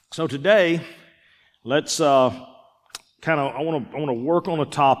So today, let's I want to work on a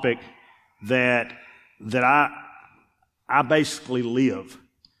topic that I basically live,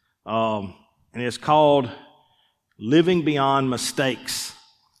 and it's called living beyond mistakes.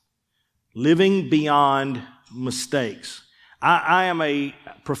 Living beyond mistakes. I am a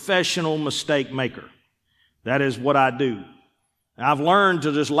professional mistake maker. That is what I do. I've learned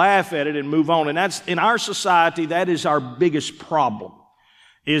to just laugh at it and move on. And that's, in our society, that is our biggest problem,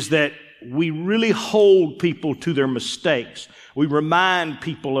 is that we really hold people to their mistakes. We remind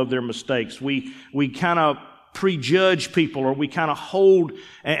people of their mistakes. We kind of prejudge people, or we kind of hold,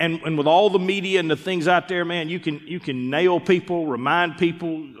 and with all the media and the things out there, man, you can nail people, remind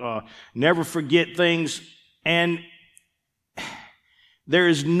people, never forget things. And there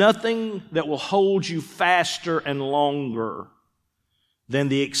is nothing that will hold you faster and longer than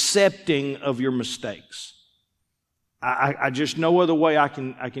the accepting of your mistakes. I just no other way I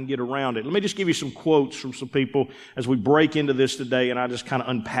can get around it. Let me just give you some quotes from some people as we break into this today, and I just kind of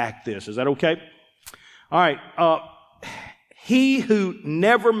unpack this. Is that okay? All right. He who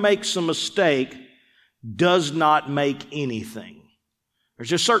never makes a mistake does not make anything. There's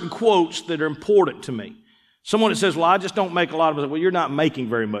just certain quotes that are important to me. Someone that says, well, I just don't make a lot of mistakes. Well, you're not making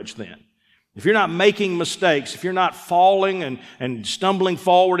very much then. If you're not making mistakes, if you're not falling and stumbling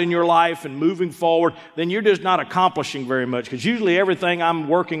forward in your life and moving forward, then you're just not accomplishing very much. Because usually everything I'm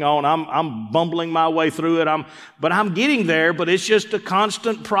working on, I'm bumbling my way through it. But I'm getting there, but it's just a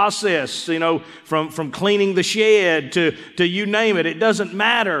constant process, from cleaning the shed to you name it. It doesn't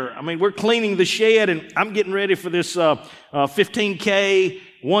matter. I mean, we're cleaning the shed, and I'm getting ready for this 15K,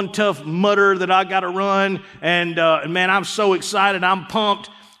 one tough mutter that I got to run. And man, I'm so excited. I'm pumped.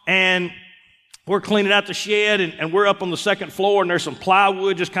 And we're cleaning out the shed, and we're up on the second floor, and there's some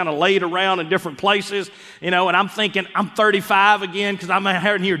plywood just kind of laid around in different places, and I'm thinking, I'm 35 again because I'm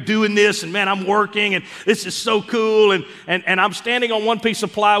out here doing this, and man, I'm working, and this is so cool, and I'm standing on one piece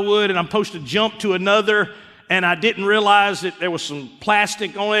of plywood, and I'm supposed to jump to another, and I didn't realize that there was some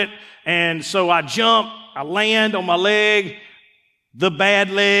plastic on it, and so I jump, I land on my leg, the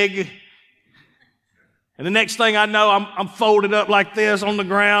bad leg. And the next thing I know, I'm folded up like this on the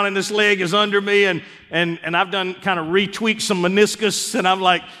ground, and this leg is under me, and I've done kind of retweaked some meniscus, and I'm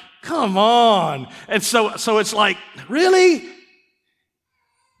like, come on. And so it's like, really?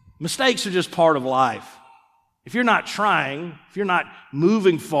 Mistakes are just part of life. If you're not trying, if you're not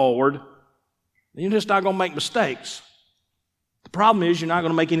moving forward, then you're just not going to make mistakes. The problem is you're not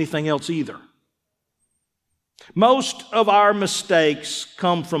going to make anything else either. Most of our mistakes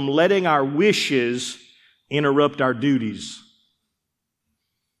come from letting our wishes interrupt our duties.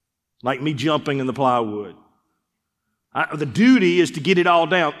 Like me jumping in the plywood. The duty is to get it all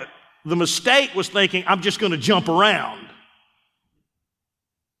down. The mistake was thinking, I'm just going to jump around.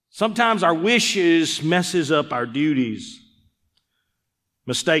 Sometimes our wishes messes up our duties.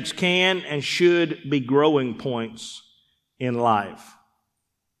 Mistakes can and should be growing points in life.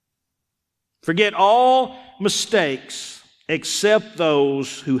 Forget all mistakes except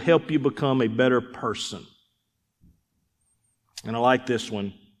those who help you become a better person. And I like this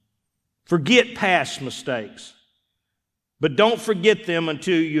one. Forget past mistakes, but don't forget them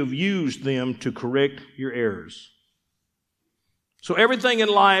until you've used them to correct your errors. So everything in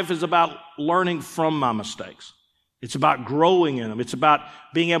life is about learning from my mistakes. It's about growing in them. It's about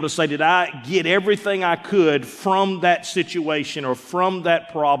being able to say, did I get everything I could from that situation or from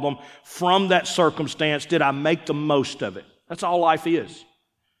that problem, from that circumstance? Did I make the most of it? That's all life is.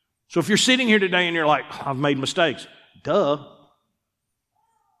 So if you're sitting here today and you're like, I've made mistakes, duh.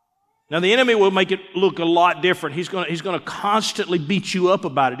 Now, the enemy will make it look a lot different. He's going to constantly beat you up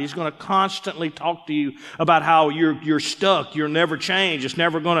about it. He's going to constantly talk to you about how you're stuck, you'll never change, it's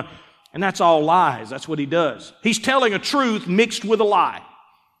never going to, and that's all lies. That's what he does. He's telling a truth mixed with a lie.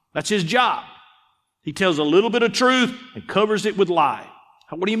 That's his job. He tells a little bit of truth and covers it with lie.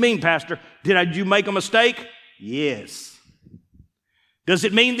 What do you mean, Pastor? Did you make a mistake? Yes. Does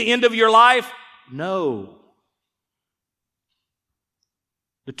it mean the end of your life? No.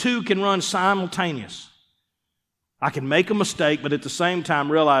 The two can run simultaneous. I can make a mistake, but at the same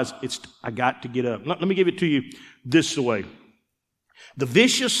time realize I got to get up. Let me give it to you this way. The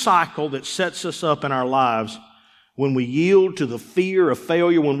vicious cycle that sets us up in our lives when we yield to the fear of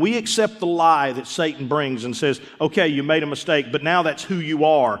failure, when we accept the lie that Satan brings and says, okay, you made a mistake, but now that's who you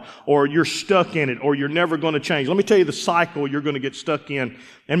are, or you're stuck in it, or you're never going to change. Let me tell you the cycle you're going to get stuck in.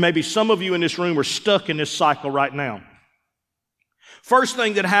 And maybe some of you in this room are stuck in this cycle right now. First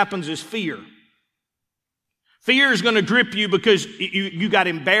thing that happens is fear. Fear is going to grip you because you got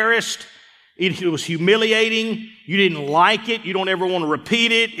embarrassed. It was humiliating. You didn't like it. You don't ever want to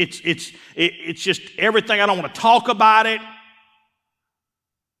repeat it. It's just everything. I don't want to talk about it.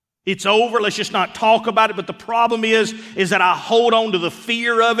 It's over. Let's just not talk about it. But the problem is that I hold on to the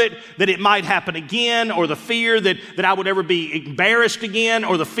fear of it, that it might happen again, or the fear that I would ever be embarrassed again,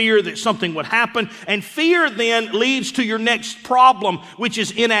 or the fear that something would happen. And fear then leads to your next problem, which is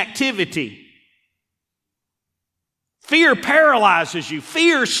inactivity. Fear paralyzes you.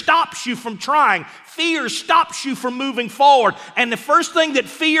 Fear stops you from trying. Fear stops you from moving forward. And the first thing that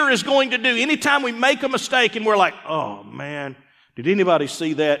fear is going to do, anytime we make a mistake and we're like, oh man, did anybody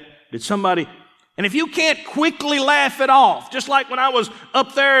see that? Did somebody? And if you can't quickly laugh it off, just like when I was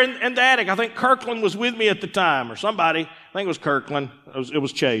up there in the attic, I think Kirkland was with me at the time, or somebody, I think it was Kirkland. It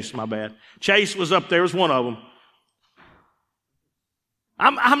was Chase, my bad. Chase was up there, was one of them.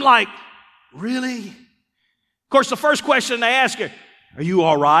 I'm like, really? Of course, the first question they ask her, are you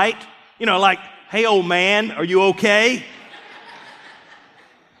all right? You know, like, hey, old man, are you okay?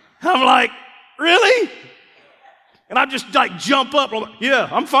 I'm like, really? And I just like jump up. I'm like, yeah,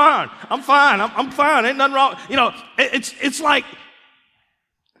 I'm fine. I'm fine. I'm fine. Ain't nothing wrong. You know, it's like,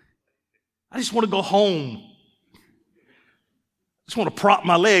 I just want to go home. I just want to prop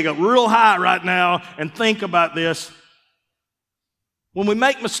my leg up real high right now and think about this. When we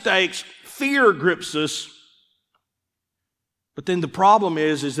make mistakes, fear grips us. But then the problem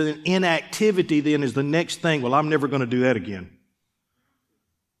is that inactivity then is the next thing. Well, I'm never going to do that again.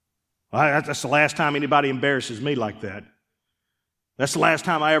 Well, that's the last time anybody embarrasses me like that. That's the last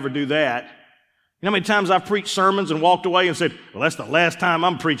time I ever do that. You know how many times I've preached sermons and walked away and said, well, that's the last time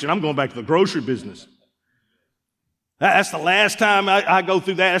I'm preaching. I'm going back to the grocery business. That's the last time I go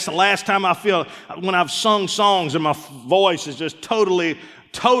through that. That's the last time I feel when I've sung songs and my voice is just totally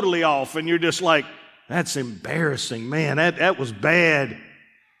off. And you're just like, that's embarrassing, man. That was bad.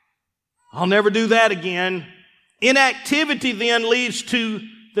 I'll never do that again. Inactivity then leads to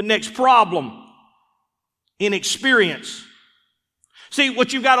the next problem, inexperience. See,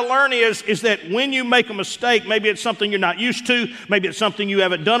 what you've got to learn is that when you make a mistake, maybe it's something you're not used to, maybe it's something you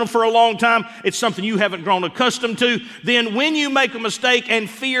haven't done for a long time, it's something you haven't grown accustomed to, then when you make a mistake and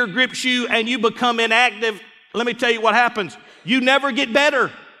fear grips you and you become inactive, let me tell you what happens. You never get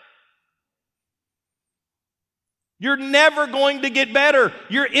better. You're never going to get better.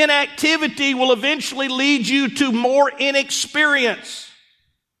 Your inactivity will eventually lead you to more inexperience.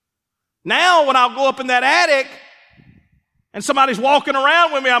 Now, when I'll go up in that attic and somebody's walking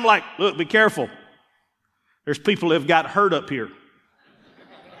around with me, I'm like, look, be careful. There's people that have got hurt up here.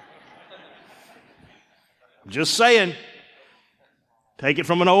 I'm just saying. Take it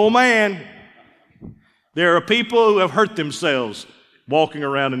from an old man. There are people who have hurt themselves walking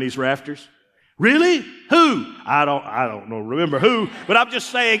around in these rafters. Really? Who? I don't know, remember who, but I'm just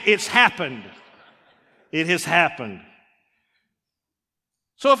saying it's happened. It has happened.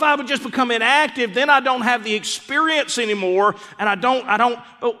 So if I would just become inactive, then I don't have the experience anymore, and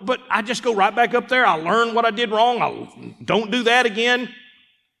but I just go right back up there. I learn what I did wrong. I don't do that again.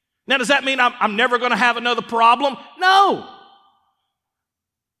 Now, does that mean I'm never going to have another problem? No.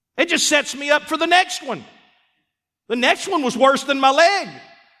 It just sets me up for the next one. The next one was worse than my leg.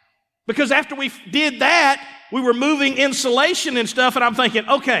 Because after we did that, we were moving insulation and stuff, and I'm thinking,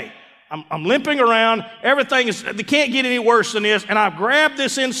 okay, I'm limping around. They can't get any worse than this. And I grabbed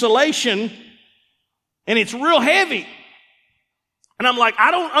this insulation, and it's real heavy. And I'm like,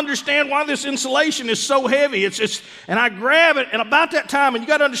 I don't understand why this insulation is so heavy. And I grab it, and about that time, and you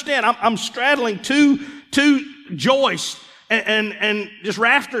got to understand, I'm straddling two joists and just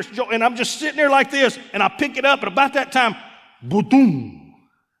rafters, and I'm just sitting there like this, and I pick it up, and about that time, boom!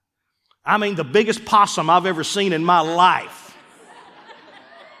 I mean, the biggest possum I've ever seen in my life.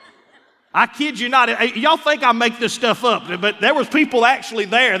 I kid you not. Y'all think I make this stuff up, but there was people actually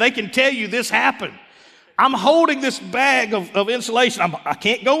there. They can tell you this happened. I'm holding this bag of insulation. I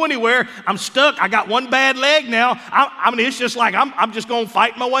can't go anywhere. I'm stuck. I got one bad leg now. I mean, it's just like I'm just going to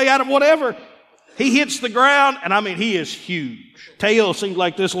fight my way out of whatever. He hits the ground, and I mean, he is huge. Tail seems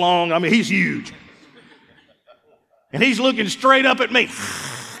like this long. I mean, he's huge. And he's looking straight up at me.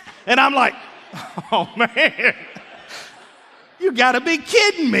 And I'm like, oh, man, you got to be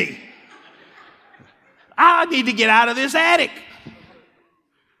kidding me. I need to get out of this attic.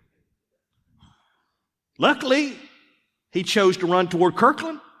 Luckily, he chose to run toward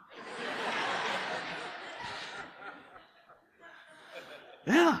Kirkland.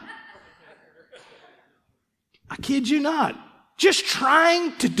 Yeah. I kid you not. Just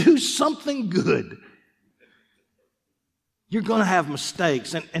trying to do something good. You're going to have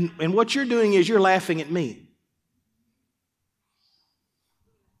mistakes. And what you're doing is you're laughing at me.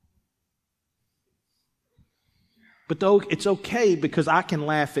 But though it's okay because I can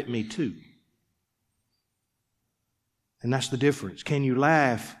laugh at me too. And that's the difference. Can you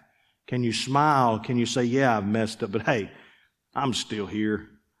laugh? Can you smile? Can you say, yeah, I've messed up, but hey, I'm still here.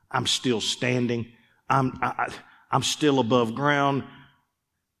 I'm still standing. I'm still above ground.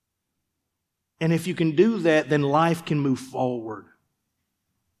 And if you can do that, then life can move forward.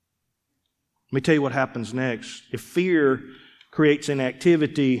 Let me tell you what happens next. If fear creates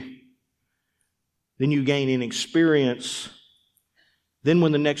inactivity, then you gain inexperience. Then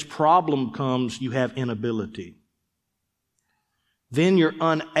when the next problem comes, you have inability. Then you're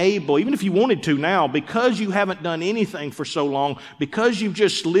unable, even if you wanted to now, because you haven't done anything for so long, because you've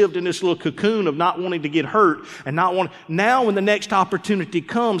just lived in this little cocoon of not wanting to get hurt and not want. Now when the next opportunity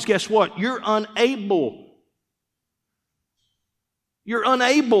comes, guess what? You're unable. You're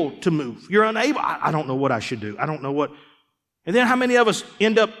unable to move. You're unable. I don't know what I should do. I don't know what. And then how many of us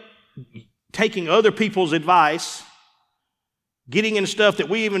end up taking other people's advice, getting in stuff that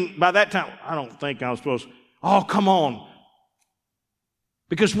we even, by that time, I don't think I was supposed to. Oh, come on.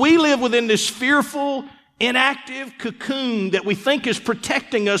 Because we live within this fearful, inactive cocoon that we think is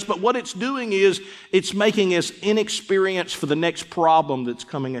protecting us, but what it's doing is it's making us inexperienced for the next problem that's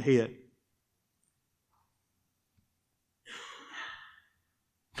coming ahead.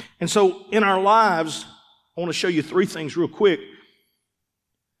 And so in our lives, I want to show you 3 things real quick.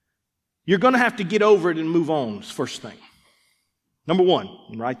 You're going to have to get over it and move on, is the first thing. Number 1,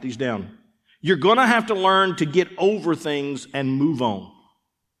 and write these down. You're going to have to learn to get over things and move on.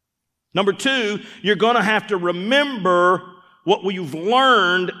 Number 2, you're going to have to remember what you've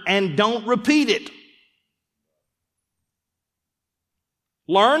learned and don't repeat it.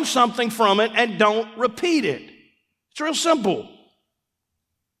 Learn something from it and don't repeat it. It's real simple.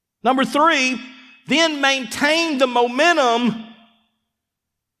 Number 3, then maintain the momentum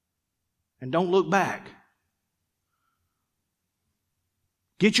and don't look back.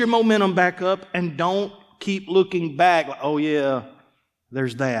 Get your momentum back up and don't keep looking back. Like, oh yeah,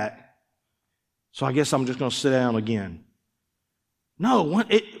 there's that. So I guess I'm just going to sit down again. No,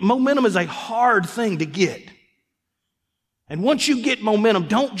 momentum is a hard thing to get. And once you get momentum,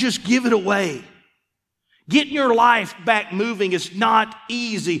 don't just give it away. Getting your life back moving is not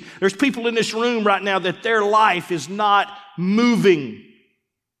easy. There's people in this room right now that their life is not moving.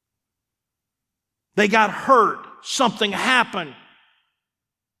 They got hurt. Something happened.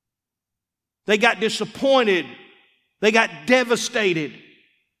 They got disappointed. They got devastated.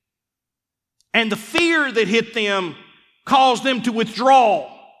 And the fear that hit them caused them to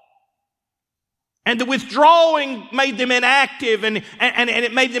withdraw. And the withdrawing made them inactive and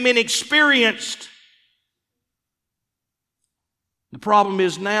it made them inexperienced. The problem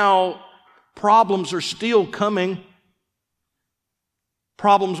is now problems are still coming.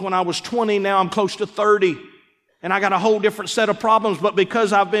 Problems when I was 20, now I'm close to 30. And I got a whole different set of problems. But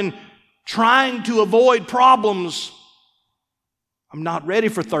because I've been trying to avoid problems, I'm not ready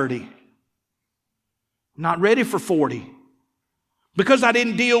for 30. I'm not ready for 40. Because I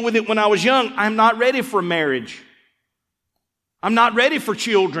didn't deal with it when I was young, I'm not ready for marriage. I'm not ready for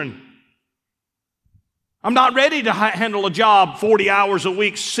children. I'm not ready to handle a job 40 hours a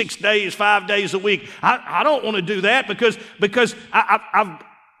week, 6 days, 5 days a week. I don't want to do that because I've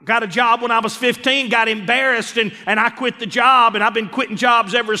got a job when I was 15, got embarrassed, and I quit the job, and I've been quitting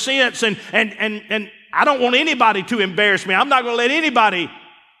jobs ever since, and I don't want anybody to embarrass me. I'm not going to let anybody.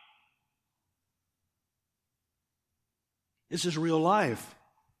 This is real life.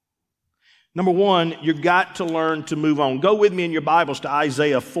 Number 1, you've got to learn to move on. Go with me in your Bibles to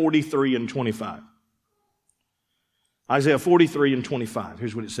Isaiah 43 and 25. Isaiah 43 and 25.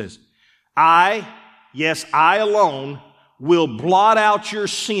 Here's what it says. I alone, will blot out your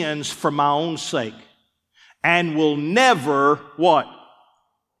sins for my own sake and will never, what?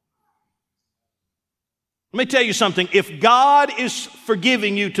 Let me tell you something. If God is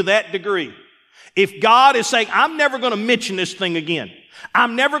forgiving you to that degree, if God is saying, I'm never going to mention this thing again.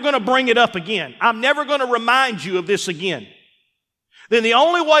 I'm never going to bring it up again. I'm never going to remind you of this again. Then the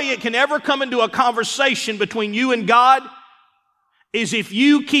only way it can ever come into a conversation between you and God is if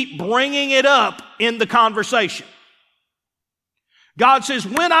you keep bringing it up in the conversation. God says,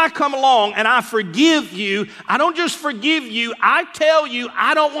 when I come along and I forgive you, I don't just forgive you, I tell you,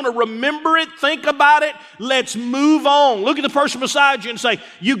 I don't want to remember it, think about it, let's move on. Look at the person beside you and say,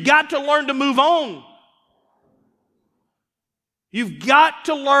 you got to learn to move on. You've got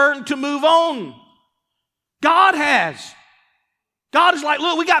to learn to move on. God has. God is like,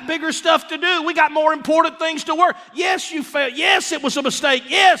 look, we got bigger stuff to do. We got more important things to work. Yes, you failed. Yes, it was a mistake.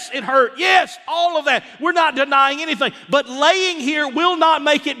 Yes, it hurt. Yes, all of that. We're not denying anything. But laying here will not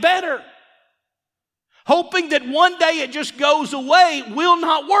make it better. Hoping that one day it just goes away will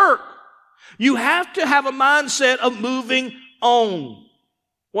not work. You have to have a mindset of moving on.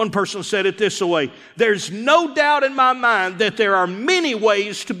 One person said it this way: there's no doubt in my mind that there are many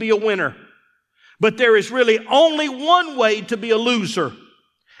ways to be a winner, but there is really only one way to be a loser,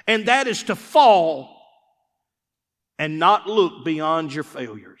 and that is to fall and not look beyond your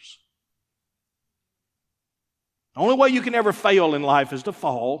failures. The only way you can ever fail in life is to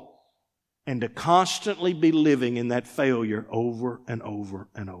fall and to constantly be living in that failure over and over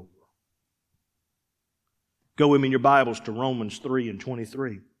and over. Go with me in your Bibles to Romans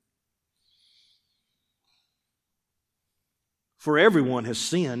 3:23. For everyone has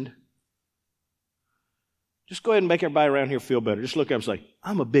sinned. Just go ahead and make everybody around here feel better. Just look up and say,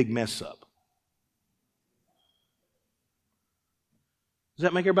 I'm a big mess up. Does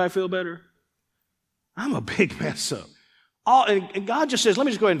that make everybody feel better? I'm a big mess up. And God just says, let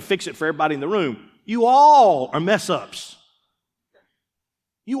me just go ahead and fix it for everybody in the room. You all are mess ups.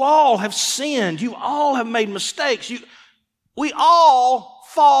 You all have sinned. You all have made mistakes. We all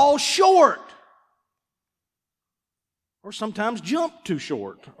fall short. Or sometimes jump too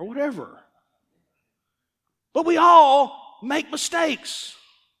short or whatever. But we all make mistakes.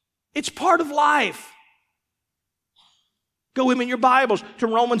 It's part of life. Go with me in your Bibles to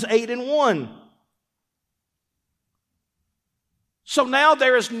Romans 8:1. So now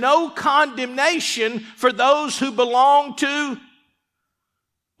there is no condemnation for those who belong to,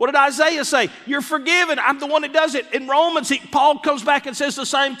 what did Isaiah say? You're forgiven. I'm the one that does it. In Romans, Paul comes back and says the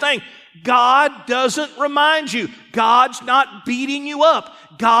same thing. God doesn't remind you. God's not beating you up.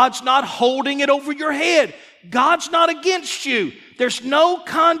 God's not holding it over your head. God's not against you. There's no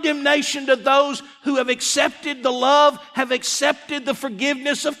condemnation to those who have accepted the love, have accepted the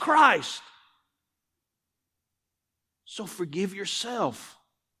forgiveness of Christ. So forgive yourself.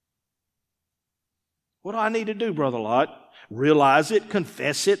 What do I need to do, Brother Lott? Realize it,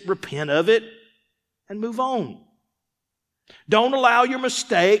 confess it, repent of it, and move on. Don't allow your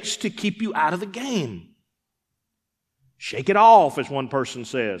mistakes to keep you out of the game. Shake it off, as one person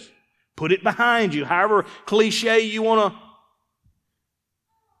says. Put it behind you, however cliche you want to.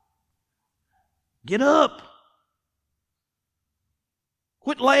 Get up.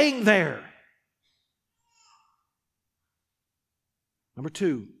 Quit laying there. Number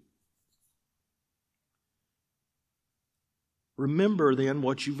 2. Remember then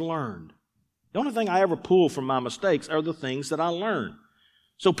what you've learned. The only thing I ever pull from my mistakes are the things that I learned.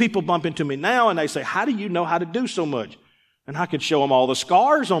 So people bump into me now and they say, how do you know how to do so much? And I could show them all the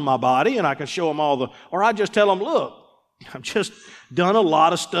scars on my body, and I could show them or I just tell them, look, I've just done a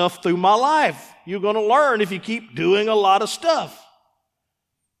lot of stuff through my life. You're going to learn if you keep doing a lot of stuff.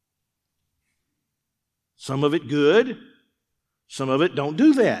 Some of it good, some of it don't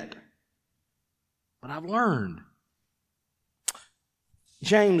do that. But I've learned.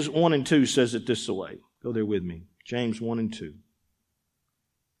 James 1:2 says it this way. Go there with me. James 1:2.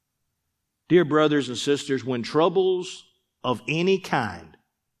 Dear brothers and sisters, when troubles of any kind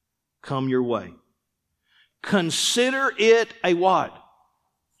come your way, consider it a what?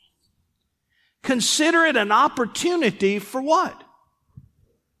 Consider it an opportunity for what?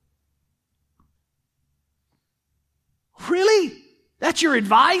 Really? That's your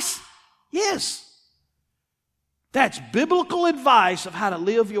advice? Yes. That's biblical advice of how to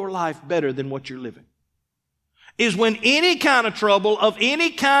live your life better than what you're living. Is when any kind of trouble of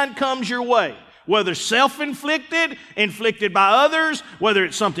any kind comes your way, whether self-inflicted, inflicted by others, whether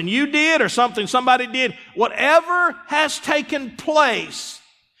it's something you did or something somebody did, whatever has taken place,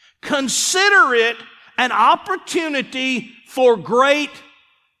 consider it an opportunity for great.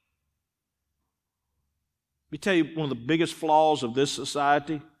 Let me tell you, one of the biggest flaws of this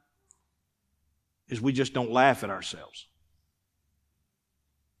society is we just don't laugh at ourselves.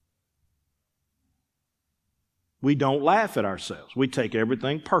 We don't laugh at ourselves. We take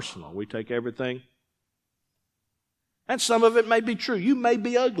everything personal. We take everything. And some of it may be true. You may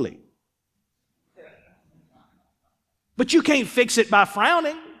be ugly. But you can't fix it by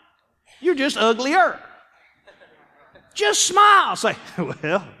frowning. You're just uglier. Just smile. Say, well,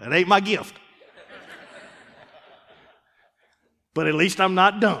 that ain't my gift. But at least I'm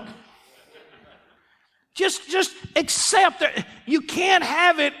not dumb. Just accept it. You can't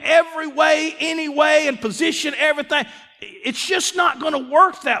have it every way, any way, and position everything. It's just not going to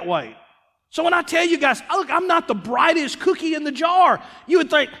work that way. So when I tell you guys, look, I'm not the brightest cookie in the jar, you would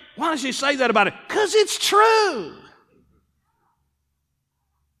think, why don't you say that about it? Because it's true.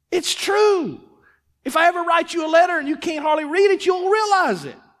 It's true. If I ever write you a letter and you can't hardly read it, you'll realize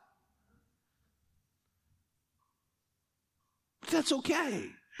it. But that's okay.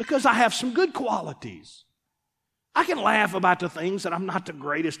 because I have some good qualities. I can laugh about the things that I'm not the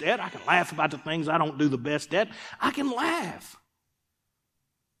greatest at. I can laugh about the things I don't do the best at. I can laugh.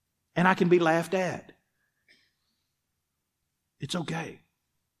 And I can be laughed at. It's okay.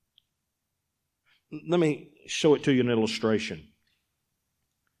 Let me show it to you in an illustration.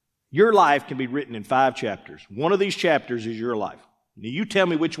 Your life can be written in 5 chapters. One of these chapters is your life. Now you tell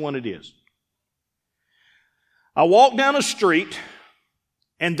me which one it is. I walked down a street,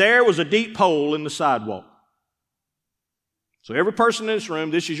 and there was a deep hole in the sidewalk. So every person in this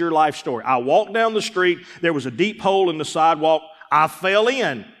room, this is your life story. I walked down the street, there was a deep hole in the sidewalk. I fell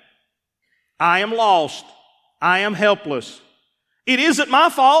in. I am lost. I am helpless. It isn't my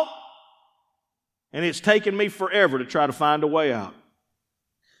fault. And it's taken me forever to try to find a way out.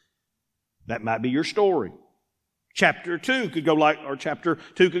 That might be your story. Chapter 2 could go like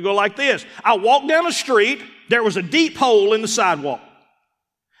this. I walked down a street, there was a deep hole in the sidewalk.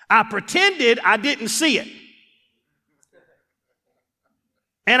 I pretended I didn't see it.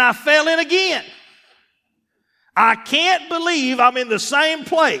 And I fell in again. I can't believe I'm in the same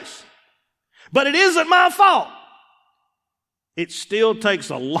place. But it isn't my fault. It still takes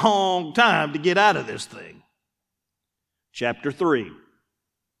a long time to get out of this thing. Chapter 3.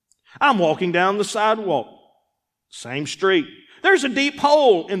 I'm walking down the sidewalk. Same street. There's a deep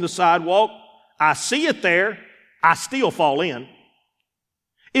hole in the sidewalk. I see it there. I still fall in.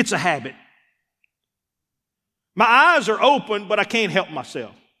 It's a habit. My eyes are open, but I can't help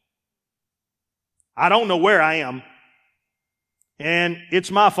myself. I don't know where I am. And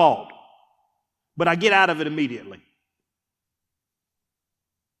it's my fault. But I get out of it immediately.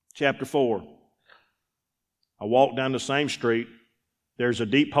 Chapter 4. I walk down the same street. There's a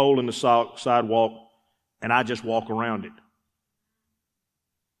deep hole in the sidewalk, and I just walk around it.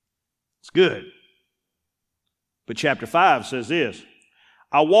 It's good. But chapter 5 says this.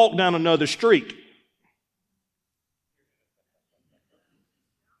 I walk down another street.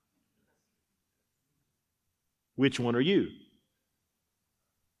 Which one are you?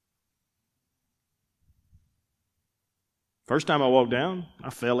 First time I walked down, I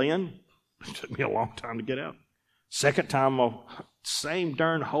fell in. It took me a long time to get out. Second time, same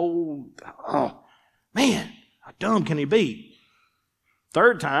darn hole. Oh, man, how dumb can he be?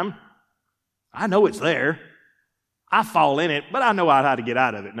 Third time, I know it's there. I fall in it, but I know how to get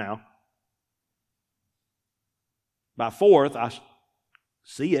out of it now. By fourth, I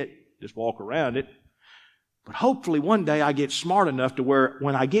see it, just walk around it. But hopefully one day I get smart enough to where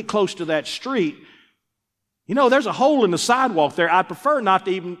when I get close to that street, you know, there's a hole in the sidewalk there. I'd prefer not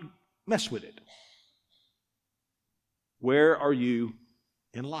to even mess with it. Where are you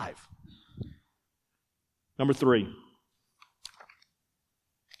in life? Number 3.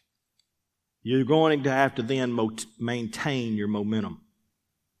 You're going to have to then maintain your momentum.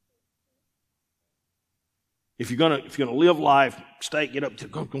 If you're going to live life, get up,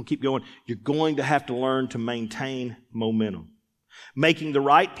 keep going, you're going to have to learn to maintain momentum. Making the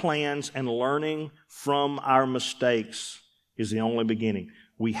right plans and learning from our mistakes is the only beginning.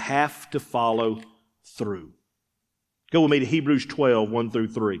 We have to follow through. Go with me to Hebrews 12, 1 through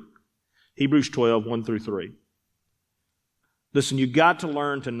 3. Hebrews 12, 1 through 3. Listen, you've got to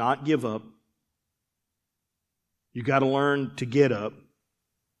learn to not give up. You've got to learn to get up.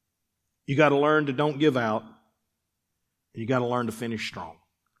 You've got to learn to don't give out. You've got to learn to finish strong.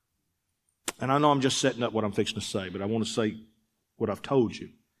 And I know I'm just setting up what I'm fixing to say, but I want to say what I've told you.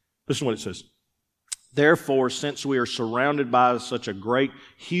 Listen to what it says. Therefore, since we are surrounded by such a great,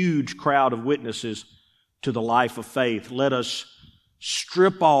 huge crowd of witnesses to the life of faith, let us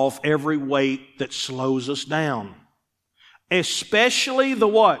strip off every weight that slows us down. Especially the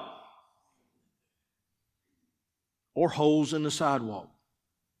what? Or holes in the sidewalk.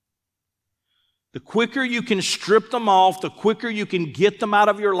 The quicker you can strip them off, the quicker you can get them out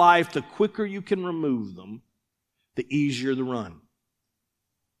of your life, the quicker you can remove them, the easier the run.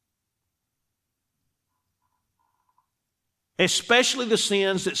 Especially the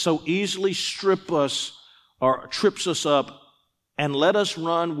sins that so easily strip us or trips us up, and let us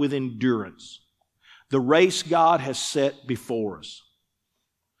run with endurance the race God has set before us.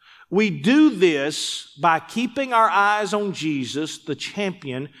 We do this by keeping our eyes on Jesus, the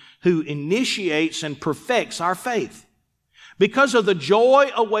champion who initiates and perfects our faith. Because of the joy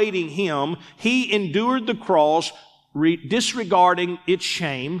awaiting him, he endured the cross, disregarding its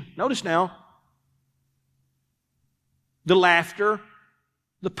shame. Notice now, the laughter,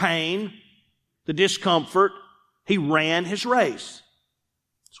 the pain, the discomfort. He ran his race.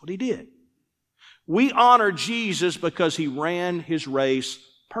 That's what he did. We honor Jesus because he ran his race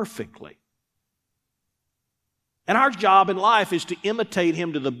perfectly. And our job in life is to imitate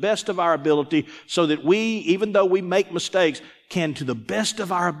Him to the best of our ability so that we, even though we make mistakes, can to the best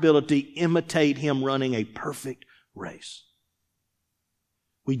of our ability imitate Him running a perfect race.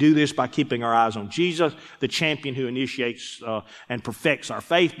 We do this by keeping our eyes on Jesus, the champion who initiates and perfects our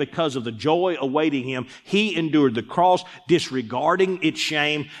faith. Because of the joy awaiting Him, He endured the cross, disregarding its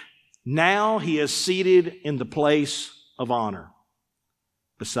shame. Now He is seated in the place of honor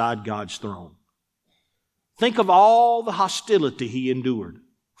beside God's throne. Think of all the hostility He endured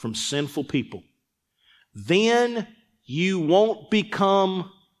from sinful people. Then you won't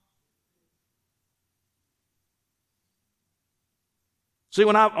become... See,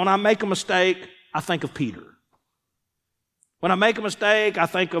 when I make a mistake, I think of Peter. When I make a mistake, I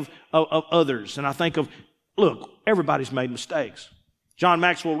think of others. And I think of, look, everybody's made mistakes. John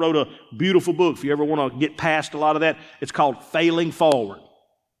Maxwell wrote a beautiful book. If you ever want to get past a lot of that, it's called Failing Forward.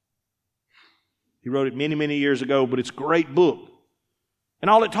 He wrote it many, many years ago, but it's a great book. And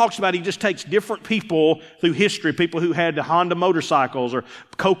all it talks about, he just takes different people through history, people who had the Honda motorcycles or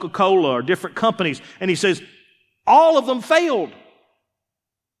Coca-Cola or different companies, and he says, all of them failed.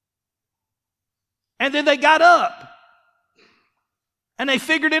 And then they got up and they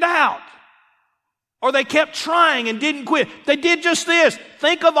figured it out. Or they kept trying and didn't quit. They did just this.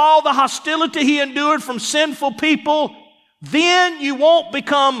 Think of all the hostility He endured from sinful people. Then you won't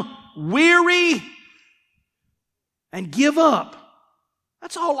become weary and give up.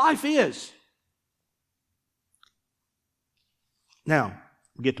 That's all life is. Now,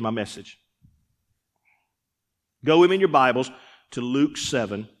 get to my message. Go with me in your Bibles to Luke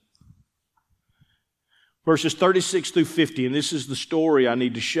 7. Verses 36 through 50, and this is the story I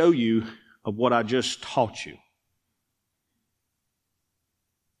need to show you of what I just taught you.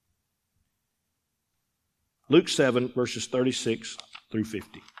 Luke 7, verses 36 through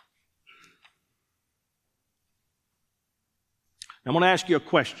 50. I'm going to ask you a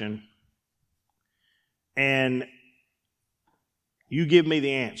question, and you give me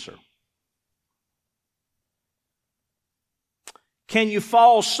the answer. Can you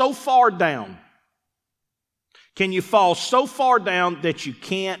fall so far down? Can you fall so far down that you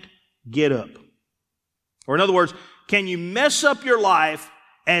can't get up? Or in other words, can you mess up your life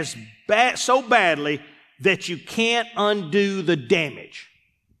so badly that you can't undo the damage?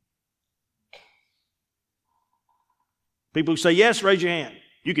 People who say yes, raise your hand.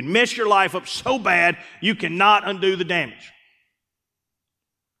 You can mess your life up so bad you cannot undo the damage.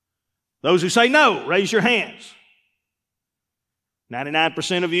 Those who say no, raise your hands.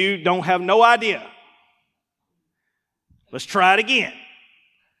 99% of you don't have no idea. Let's try it again.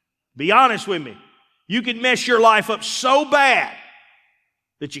 Be honest with me. You can mess your life up so bad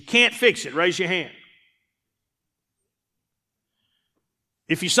that you can't fix it. Raise your hand.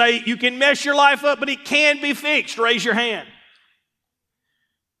 If you say you can mess your life up, but it can be fixed, raise your hand.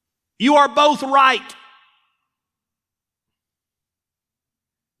 You are both right.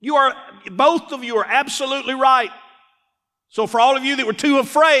 Both of you are absolutely right. So for all of you that were too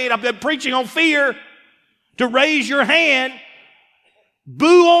afraid, I've been preaching on fear, to raise your hand,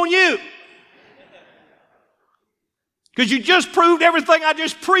 boo on you. Because you just proved everything I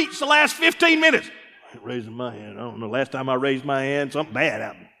just preached the last 15 minutes. I ain't raising my hand. I don't know. Last time I raised my hand, something bad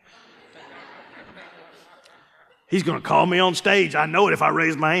happened. He's going to call me on stage. I know it if I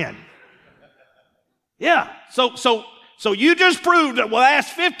raise my hand. Yeah. So you just proved that the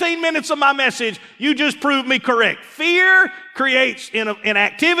last 15 minutes of my message, you just proved me correct. Fear creates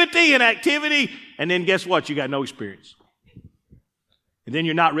inactivity, and then guess what? You got no experience. And then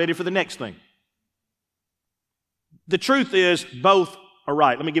you're not ready for the next thing. The truth is, both are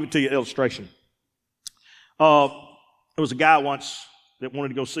right. Let me give it to you an illustration. There was a guy once that wanted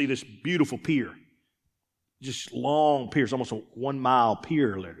to go see this beautiful pier. Just long pier. It's almost a 1 mile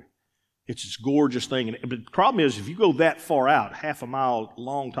pier. It's this gorgeous thing. But the problem is, if you go that far out, half a mile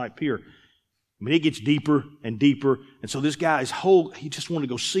long type pier, I mean, it gets deeper and deeper. And so this guy's he just wanted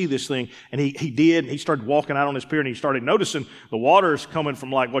to go see this thing. And he did. He started walking out on this pier and he started noticing the water's coming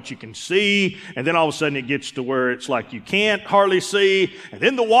from like what you can see. And then all of a sudden it gets to where it's like you can't hardly see. And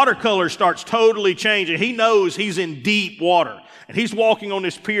then the watercolor starts totally changing. He knows he's in deep water. And he's walking on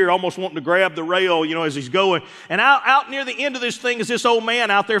this pier almost wanting to grab the rail, as he's going. And out near the end of this thing is this old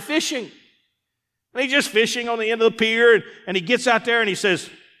man out there fishing. And he's just fishing on the end of the pier. And he gets out there and he says,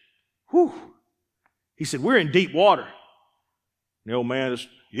 whew. He said, we're in deep water. And the old man is,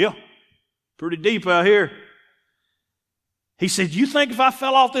 yeah, pretty deep out here. He said, you think if I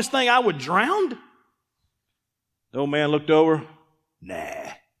fell off this thing, I would drown? The old man looked over.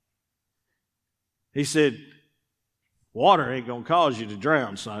 Nah. He said, water ain't going to cause you to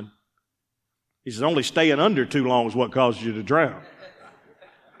drown, son. He says, only staying under too long is what causes you to drown.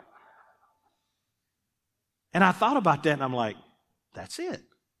 And I thought about that and I'm like, that's it.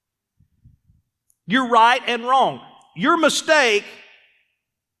 You're right and wrong. Your mistake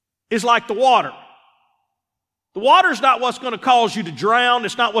is like the water. The water's not what's going to cause you to drown.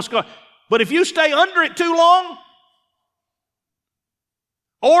 It's not what's going to... But if you stay under it too long,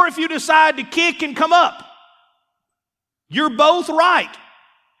 or if you decide to kick and come up, you're both right.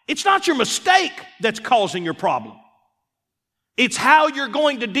 It's not your mistake that's causing your problem. It's how you're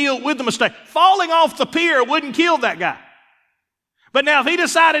going to deal with the mistake. Falling off the pier wouldn't kill that guy. But now if he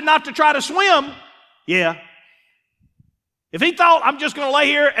decided not to try to swim, yeah. If he thought, I'm just going to lay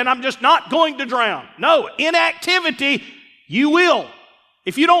here and I'm just not going to drown. No, inactivity, you will.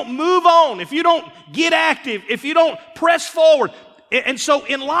 If you don't move on, if you don't get active, if you don't press forward. And so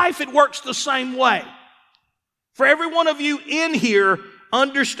in life, it works the same way. For every one of you in here,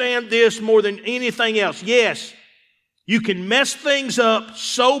 understand this more than anything else. Yes, you can mess things up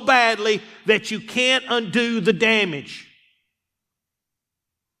so badly that you can't undo the damage.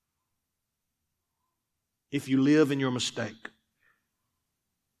 If you live in your mistake.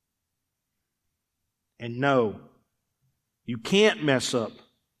 And no, you can't mess up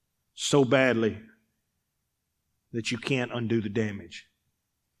so badly that you can't undo the damage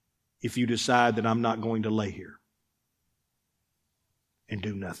if you decide that I'm not going to lay here and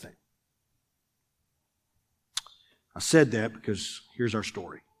do nothing. I said that because here's our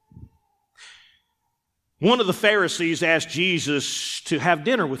story. One of the Pharisees asked Jesus to have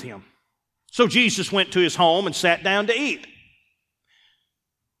dinner with him. So Jesus went to his home and sat down to eat.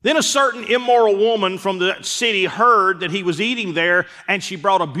 Then a certain immoral woman from the city heard that he was eating there, and she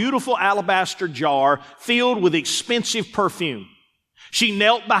brought a beautiful alabaster jar filled with expensive perfume. She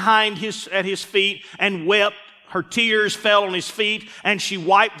knelt at his feet and wept. Her tears fell on his feet, and she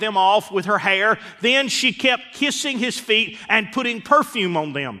wiped them off with her hair. Then she kept kissing his feet and putting perfume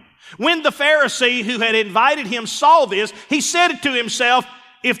on them. When the Pharisee who had invited him saw this, he said to himself,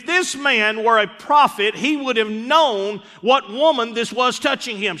 if this man were a prophet, he would have known what woman this was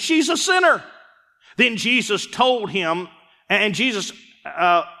touching him. She's a sinner. Then Jesus told him, and Jesus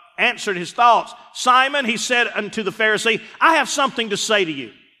answered his thoughts. Simon, he said unto the Pharisee, I have something to say to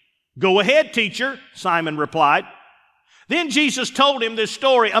you. Go ahead, teacher, Simon replied. Then Jesus told him this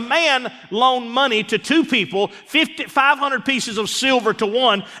story. A man loaned money to two people, 500 pieces of silver to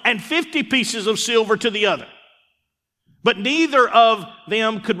one and 50 pieces of silver to the other. But neither of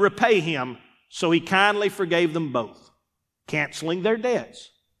them could repay him, so he kindly forgave them both, canceling their debts.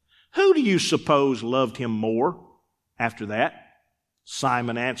 Who do you suppose loved him more after that?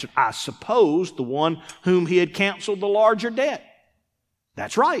 Simon answered, I suppose the one whom he had canceled the larger debt.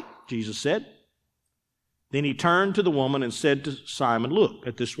 That's right, Jesus said. Then he turned to the woman and said to Simon, look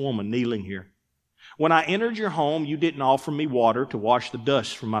at this woman kneeling here. When I entered your home, you didn't offer me water to wash the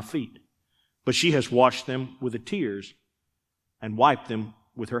dust from my feet, but she has washed them with the tears and wiped them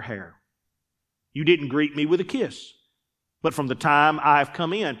with her hair. You didn't greet me with a kiss, but from the time I have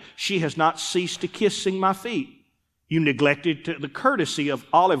come in, she has not ceased to kissing my feet. You neglected the courtesy of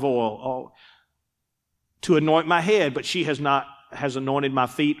olive oil to anoint my head, but she has anointed my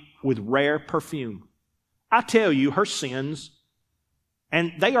feet with rare perfume. I tell you, her sins,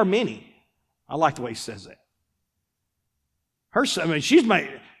 and they are many. I like the way he says that. She's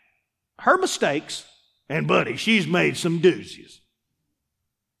made her mistakes. And buddy, she's made some doozies.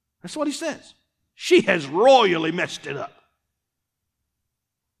 That's what he says. She has royally messed it up.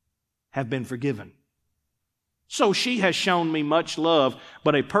 Have been forgiven. So she has shown me much love,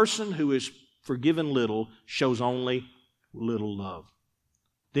 but a person who is forgiven little shows only little love.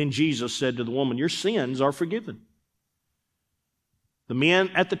 Then Jesus said to the woman, your sins are forgiven. The men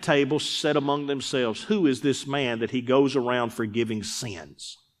at the table said among themselves, who is this man that he goes around forgiving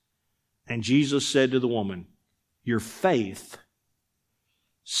sins? And Jesus said to the woman, your faith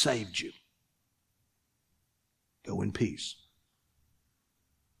saved you. Go in peace.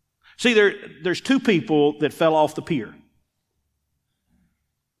 See, there's two people that fell off the pier.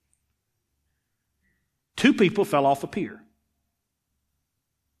 Two people fell off a pier.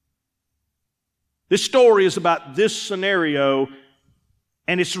 This story is about this scenario,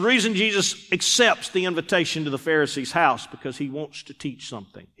 and it's the reason Jesus accepts the invitation to the Pharisee's house, because he wants to teach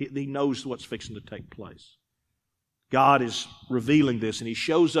something. He knows what's fixing to take place. God is revealing this, and he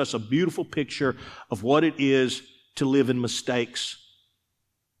shows us a beautiful picture of what it is to live in mistakes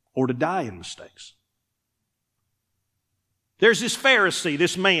or to die in mistakes. There's this Pharisee,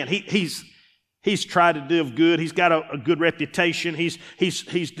 this man. He's tried to live good. He's got a good reputation.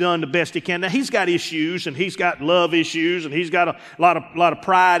 He's done the best he can. Now, he's got issues, and he's got love issues, and he's got a lot of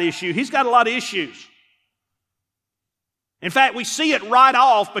pride issues. He's got a lot of issues. In fact, we see it right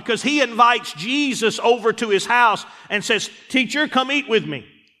off because he invites Jesus over to his house and says, "Teacher, come eat with me."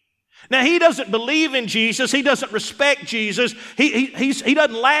 Now, he doesn't believe in Jesus. He doesn't respect Jesus. He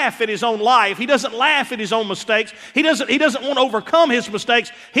doesn't laugh at his own life. He doesn't laugh at his own mistakes. He doesn't want to overcome his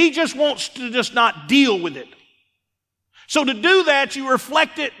mistakes. He just wants to just not deal with it. So to do that, you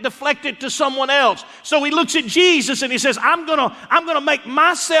deflect it to someone else. So he looks at Jesus and he says, I'm gonna make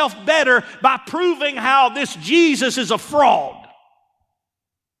myself better by proving how this Jesus is a fraud.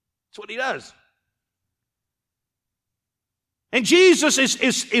 That's what he does. And Jesus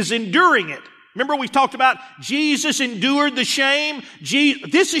is enduring it. Remember we talked about Jesus endured the shame?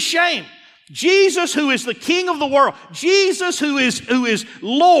 This is shame. Jesus, who is the King of the world, Jesus, who is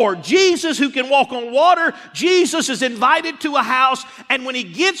Lord, Jesus, who can walk on water, Jesus is invited to a house, and when he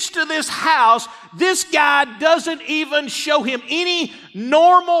gets to this house, this guy doesn't even show him any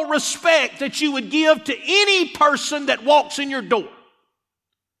normal respect that you would give to any person that walks in your door.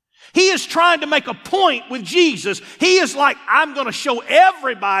 He is trying to make a point with Jesus. He is like, I'm going to show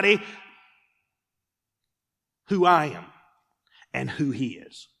everybody who I am and who he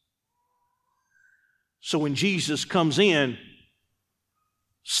is. So when Jesus comes in,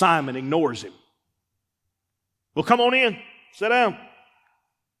 Simon ignores him. Well, come on in. Sit down.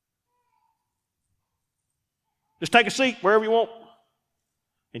 Just take a seat wherever you want.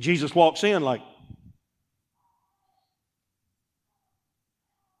 And Jesus walks in like,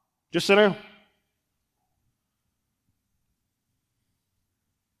 just sit down.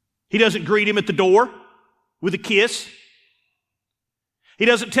 He doesn't greet him at the door with a kiss. He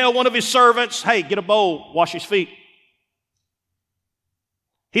doesn't tell one of his servants, hey, get a bowl, wash his feet.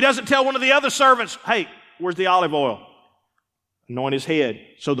 He doesn't tell one of the other servants, hey, where's the olive oil? Anoint his head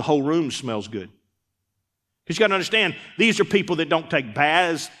so the whole room smells good. Because you got to understand, these are people that don't take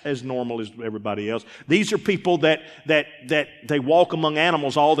baths as normal as everybody else. These are people that they walk among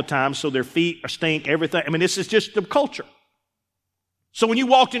animals all the time, so their feet stink, everything. I mean, this is just the culture. So when you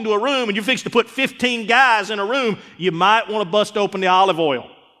walked into a room and you fixed to put 15 guys in a room, you might want to bust open the olive oil.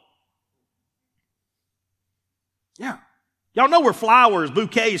 Yeah. Y'all know where flowers,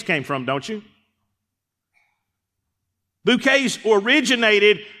 bouquets came from, don't you? Bouquets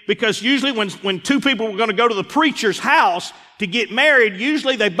originated because usually when two people were going to go to the preacher's house to get married,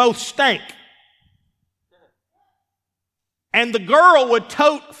 usually they both stank. And the girl would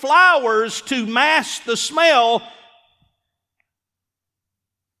tote flowers to mask the smell.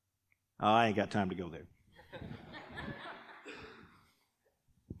 Oh, I ain't got time to go there.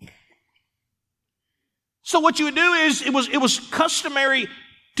 So what you would do is it was customary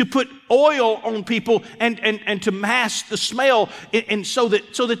to put oil on people and to mask the smell, and so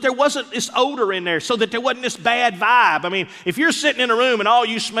that there wasn't this odor in there, so that there wasn't this bad vibe. I mean, if you're sitting in a room and all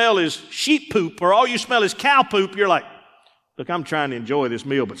you smell is sheep poop or all you smell is cow poop, you're like, look, I'm trying to enjoy this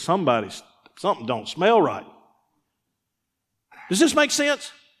meal, but something don't smell right. Does this make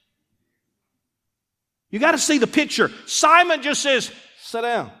sense? You got to see the picture. Simon just says, sit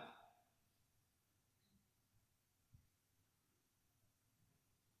down.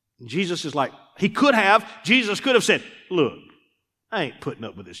 Jesus is like, Jesus could have said, look, I ain't putting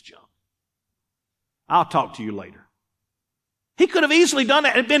up with this junk. I'll talk to you later. He could have easily done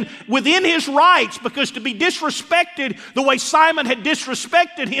that and been within his rights, because to be disrespected the way Simon had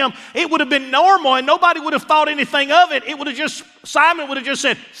disrespected him, it would have been normal and nobody would have thought anything of it. Simon would have just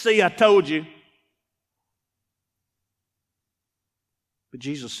said, see, I told you. But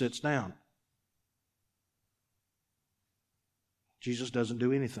Jesus sits down. Jesus doesn't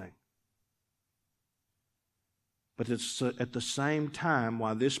do anything. But it's at the same time,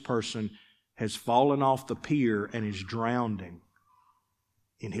 while this person has fallen off the pier and is drowning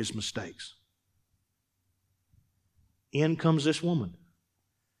in his mistakes, in comes this woman.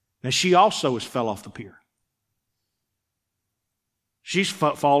 Now she also has fell off the pier. She's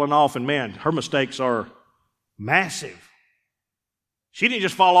fallen off, and man, her mistakes are massive. She didn't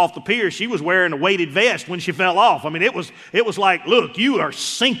just fall off the pier. She was wearing a weighted vest when she fell off. I mean, it was like, look, you are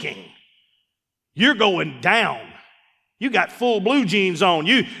sinking. You're going down. You got full blue jeans on.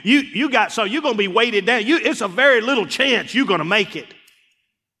 you're going to be weighted down. It's a very little chance you're going to make it.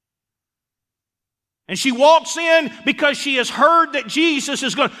 And she walks in because she has heard that Jesus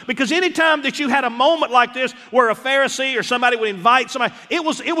is going. Because anytime that you had a moment like this where a Pharisee or somebody would invite somebody, it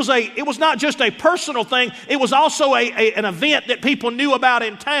was not just a personal thing. It was also an event that people knew about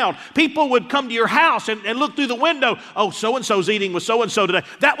in town. People would come to your house and look through the window. Oh, so and so's eating with so and so today.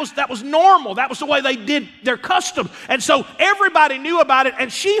 That was normal. That was the way they did their custom. And so everybody knew about it, and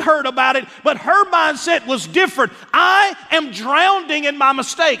she heard about it. But her mindset was different. I am drowning in my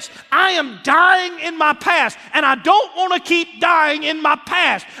mistakes. I am dying in my past, and I don't want to keep dying in my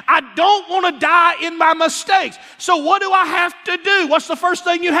past. I don't want to die in my mistakes. So what do I have to do? What's the first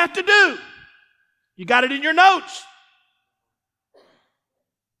thing you have to do? You got it in your notes.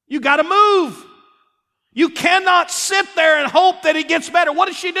 You got to move. You cannot sit there and hope that it gets better. What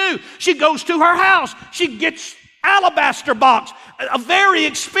does she do? She goes to her house. She gets alabaster box, a very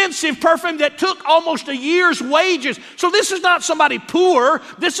expensive perfume that took almost a year's wages. So this is not somebody poor.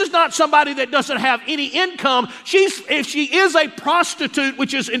 This is not somebody that doesn't have any income. If she is a prostitute,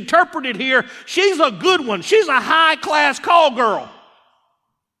 which is interpreted here, she's a good one. She's a high-class call girl.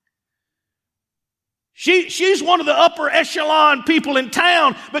 She's one of the upper echelon people in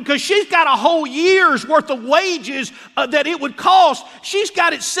town because she's got a whole year's worth of wages that it would cost. She's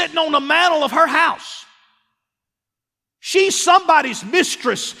got it sitting on the mantle of her house. She's somebody's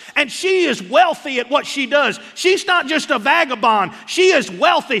mistress, and she is wealthy at what she does. She's not just a vagabond. She is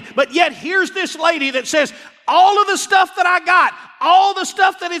wealthy. But yet here's this lady that says, all of the stuff that I got, all the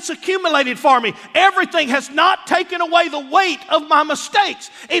stuff that it's accumulated for me, everything has not taken away the weight of my mistakes.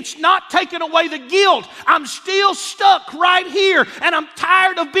 It's not taken away the guilt. I'm still stuck right here, and I'm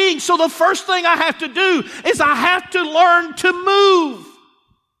tired of being. So the first thing I have to do is I have to learn to move.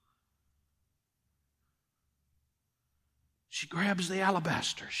 She grabs the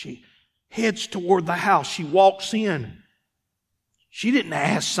alabaster. She heads toward the house. She walks in. She didn't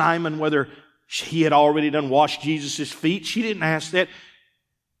ask Simon whether he had already done washed Jesus' feet. She didn't ask that.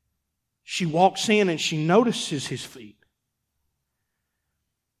 She walks in and she notices his feet.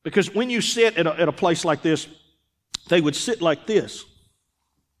 Because when you sit at a place like this, they would sit like this.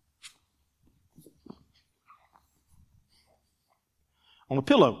 On a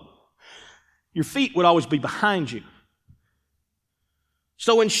pillow. Your feet would always be behind you.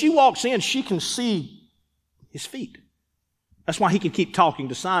 So when she walks in, she can see his feet. That's why he can keep talking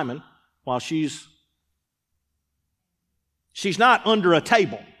to Simon while she's not under a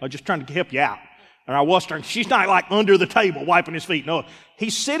table. I'm just trying to help you out. And I was trying, she's not like under the table wiping his feet. No,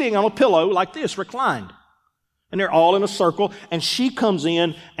 he's sitting on a pillow like this, reclined. And they're all in a circle. And she comes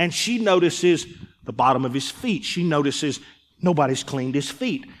in and she notices the bottom of his feet. She notices nobody's cleaned his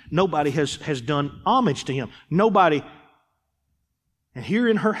feet. Nobody has done homage to him. Nobody. And here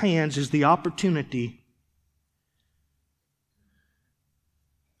in her hands is the opportunity.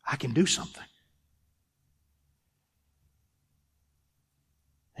 I can do something.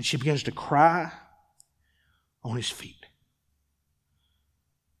 And she begins to cry on his feet.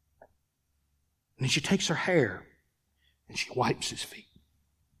 And then she takes her hair and she wipes his feet.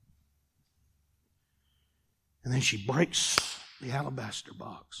 And then she breaks the alabaster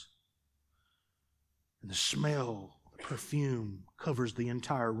box. And the smell, the perfume covers the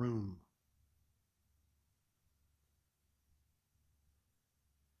entire room.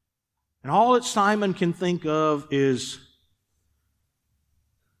 And all that Simon can think of is,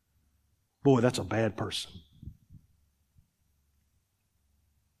 boy, that's a bad person.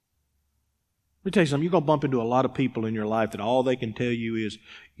 Let me tell you something. You're going to bump into a lot of people in your life that all they can tell you is,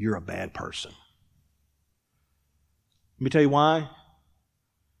 you're a bad person. Let me tell you why.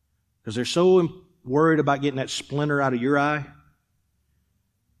 Because they're so worried about getting that splinter out of your eye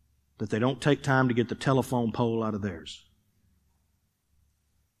that they don't take time to get the telephone pole out of theirs.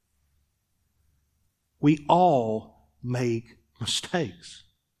 We all make mistakes.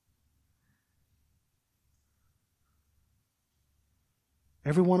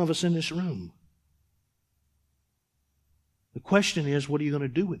 Every one of us in this room. The question is, what are you going to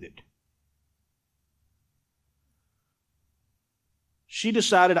do with it? She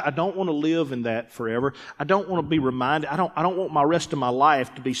decided, I don't want to live in that forever. I don't want to be reminded. I don't want my rest of my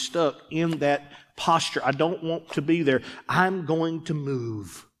life to be stuck in that posture. I don't want to be there. I'm going to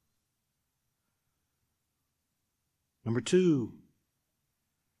move. Number 2,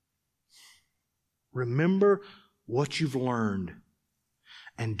 remember what you've learned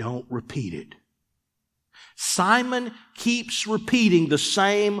and don't repeat it. Simon keeps repeating the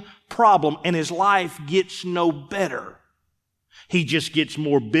same problem and his life gets no better. He just gets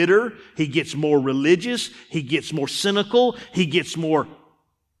more bitter. He gets more religious. He gets more cynical. He's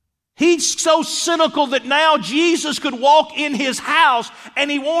so cynical that now Jesus could walk in his house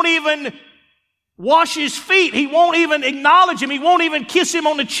and he won't even wash his feet. He won't even acknowledge him. He won't even kiss him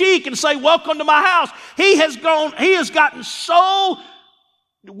on the cheek and say, welcome to my house. He has gotten so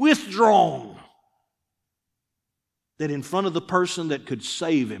withdrawn that in front of the person that could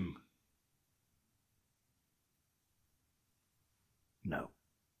save him, no.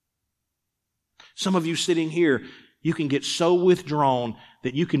 Some of you sitting here, you can get so withdrawn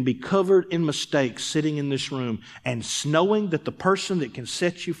that you can be covered in mistakes sitting in this room, and knowing that the person that can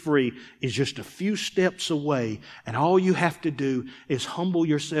set you free is just a few steps away, and all you have to do is humble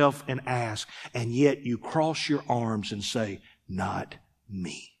yourself and ask, and yet you cross your arms and say, not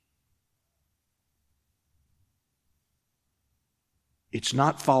me. It's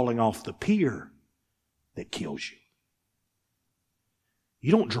not falling off the pier that kills you.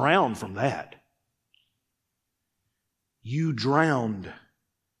 You don't drown from that. You drowned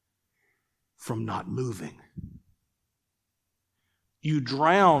from not moving. You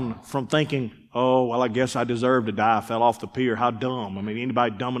drown from thinking, oh, well, I guess I deserve to die. I fell off the pier. How dumb. I mean,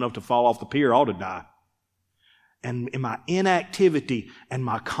 anybody dumb enough to fall off the pier ought to die. And in my inactivity and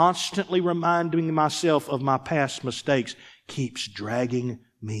my constantly reminding myself of my past mistakes keeps dragging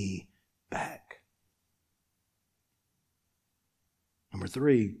me back. Number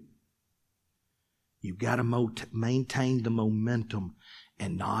 3, you've got to maintain the momentum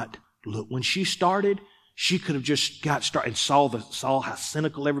and not look. When she started, she could have just got started and saw how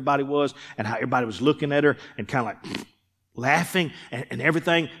cynical everybody was and how everybody was looking at her and kind of like laughing and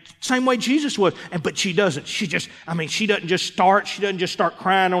everything. Same way Jesus was. But she doesn't. She doesn't just start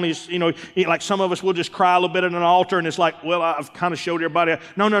crying on his, like some of us will just cry a little bit at an altar and it's like, well, I've kind of showed everybody.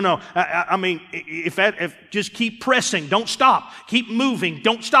 No. I mean, if just keep pressing. Don't stop. Keep moving.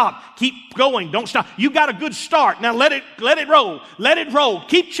 Don't stop. Keep going. Don't stop. You got a good start. Now let it roll. Let it roll.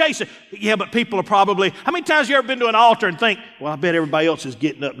 Keep chasing. Yeah, but people are probably, how many times have you ever been to an altar and think, well, I bet everybody else is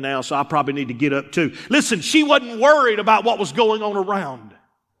getting up now, so I probably need to get up too. Listen, she wasn't worried about what was going on around.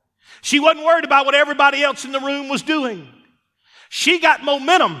 She wasn't worried about what everybody else in the room was doing. She got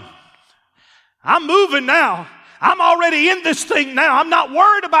momentum. I'm moving now. I'm already in this thing now. I'm not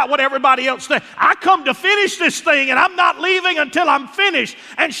worried about what everybody else thinks. I come to finish this thing and I'm not leaving until I'm finished.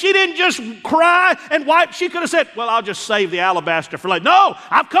 And she didn't just cry and wipe. She could have said, well, I'll just save the alabaster for later. No,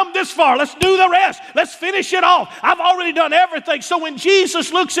 I've come this far. Let's do the rest. Let's finish it off. I've already done everything. So when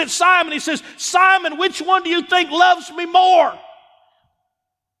Jesus looks at Simon, he says, Simon, which one do you think loves me more?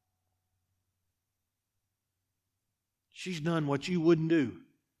 She's done what you wouldn't do.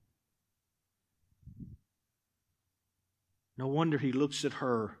 No wonder he looks at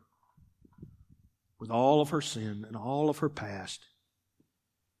her with all of her sin and all of her past.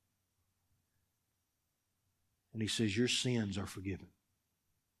 And he says, your sins are forgiven.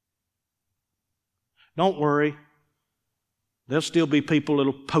 Don't worry. There'll still be people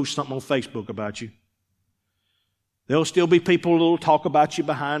that'll post something on Facebook about you. There'll still be people that'll talk about you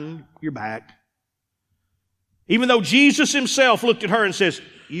behind your back. Even though Jesus himself looked at her and says,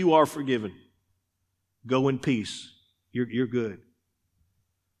 you are forgiven. Go in peace. You're good.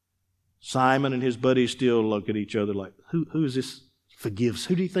 Simon and his buddies still look at each other like, who is this forgives?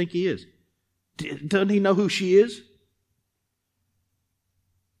 Who do you think he is? Doesn't he know who she is?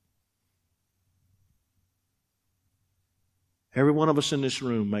 Every one of us in this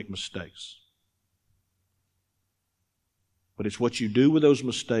room make mistakes. But it's what you do with those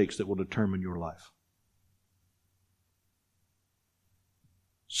mistakes that will determine your life.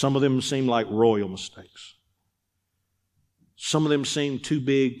 Some of them seem like royal mistakes. Some of them seem too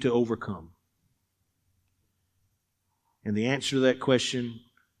big to overcome. And the answer to that question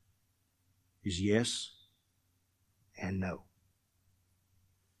is yes and no.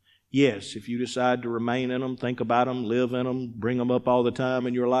 Yes, if you decide to remain in them, think about them, live in them, bring them up all the time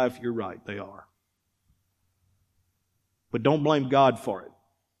in your life, you're right, they are. But don't blame God for it.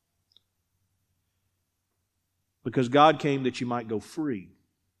 Because God came that you might go free,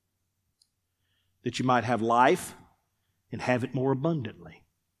 that you might have life and have it more abundantly.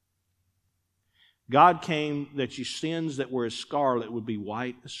 God came that your sins that were as scarlet would be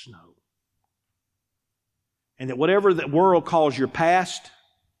white as snow. And that whatever the world calls your past,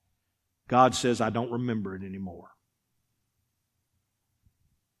 God says, I don't remember it anymore.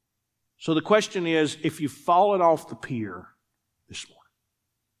 So the question is, if you've fallen off the pier this morning,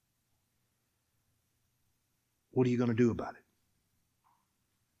 what are you going to do about it?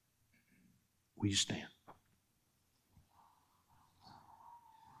 Will you stand?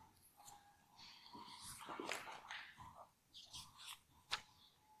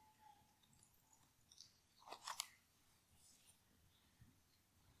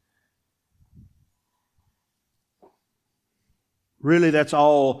 Really, that's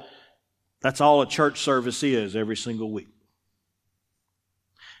all That's all a church service is every single week.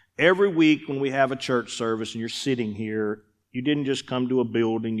 Every week when we have a church service and you're sitting here, you didn't just come to a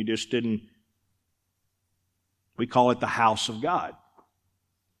building, you just didn't, we call it the house of God.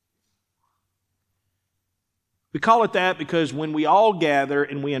 We call it that because when we all gather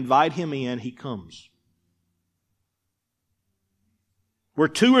and we invite Him in, He comes. Where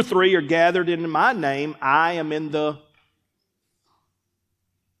 2 or 3 are gathered in my name, I am in the...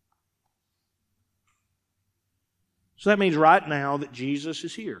 So that means right now that Jesus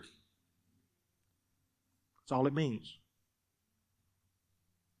is here. That's all it means.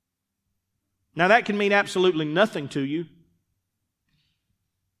 Now that can mean absolutely nothing to you,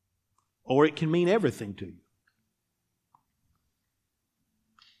 or it can mean everything to you.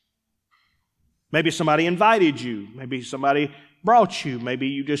 Maybe somebody invited you. Maybe somebody brought you. Maybe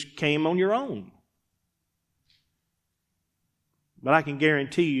you just came on your own. But I can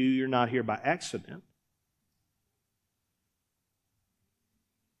guarantee you, you're not here by accident.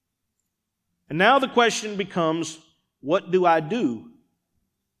 And now the question becomes, what do I do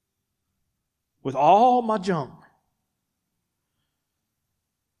with all my junk?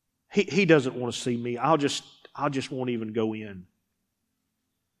 He doesn't want to see me. I'll just won't even go in.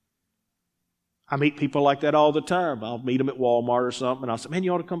 I meet people like that all the time. I'll meet them at Walmart or something, and I'll say, man,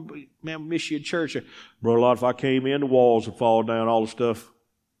 you ought to come, man, I miss you at church. Brother, a lot if I came in, the walls would fall down, all the stuff.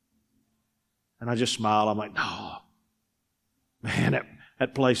 And I just smile. I'm like, no. Man,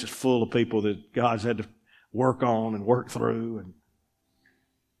 that place is full of people that God's had to work on and work through. And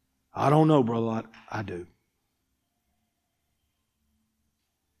I don't know, brother, I do.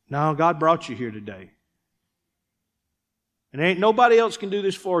 No, God brought you here today. And ain't nobody else can do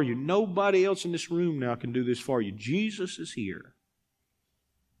this for you. Nobody else in this room now can do this for you. Jesus is here.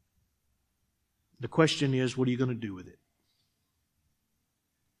 The question is, what are you going to do with it?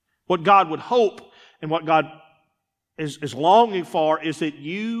 What God would hope and what God is longing for is that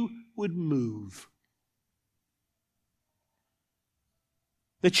you would move.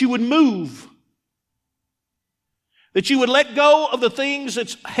 That you would move. That you would let go of the things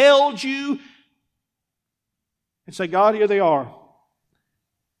that's held you and say, God, here they are.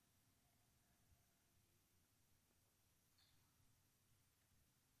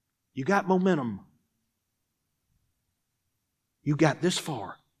 You got momentum. You got this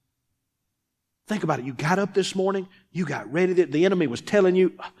far. Think about it. You got up this morning. You got ready. The enemy was telling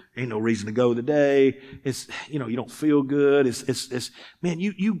you, ain't no reason to go today. It's, you don't feel good. Man,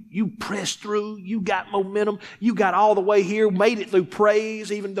 you pressed through. You got momentum. You got all the way here, made it through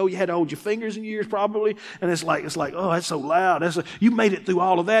praise, even though you had to hold your fingers in your ears probably. And it's like, oh, that's so loud. You made it through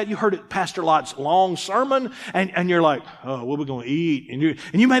all of that. You heard it, Pastor Lott's long sermon, and you're like, oh, what are we going to eat? And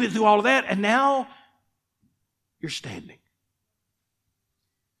you made it through all of that, and now you're standing.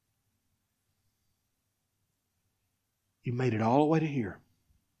 You made it all the way to here.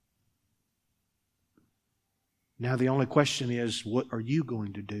 Now the only question is, what are you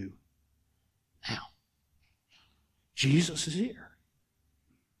going to do now? Jesus is here.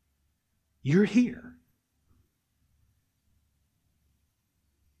 You're here.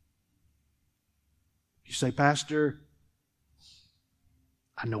 You say, Pastor,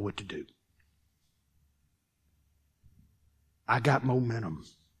 I know what to do. I got momentum.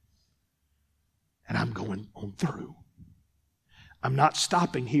 And I'm going on through. I'm not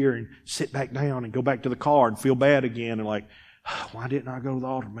stopping here and sit back down and go back to the car and feel bad again and like, oh, why didn't I go to the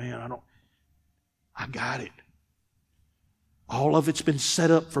altar? Man, I got it. All of it's been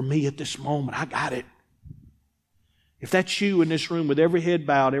set up for me at this moment. I got it. If that's you in this room with every head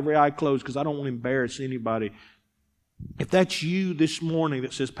bowed, every eye closed, because I don't want to embarrass anybody. If that's you this morning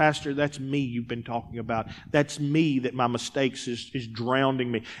that says, Pastor, that's me you've been talking about. That's me that my mistakes is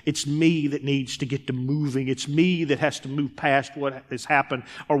drowning me. It's me that needs to get to moving. It's me that has to move past what has happened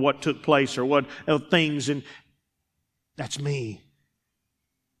or what took place or what things. And that's me.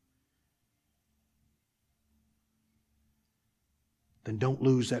 Then don't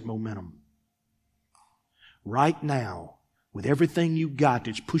lose that momentum. Right now, with everything you got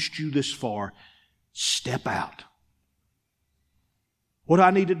that's pushed you this far, step out. What do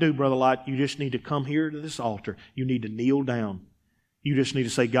I need to do, Brother Light? You just need to come here to this altar. You need to kneel down. You just need to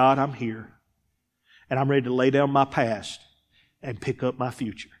say, God, I'm here. And I'm ready to lay down my past and pick up my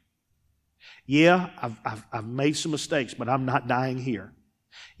future. Yeah, I've made some mistakes, but I'm not dying here.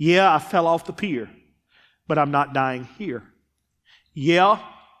 Yeah, I fell off the pier, but I'm not dying here. Yeah,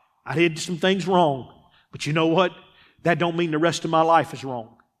 I did some things wrong, but you know what? That don't mean the rest of my life is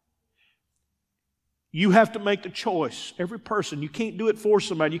wrong. You have to make the choice. Every person. You can't do it for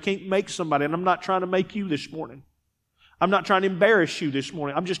somebody. You can't make somebody. And I'm not trying to make you this morning. I'm not trying to embarrass you this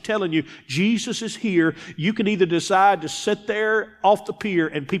morning. I'm just telling you, Jesus is here. You can either decide to sit there off the pier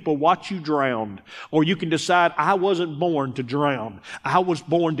and people watch you drown, or you can decide, I wasn't born to drown. I was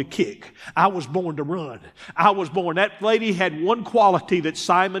born to kick. I was born to run. That lady had one quality that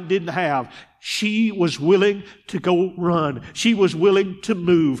Simon didn't have. She was willing to go run. She was willing to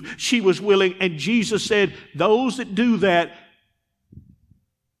move. She was willing, and Jesus said, those that do that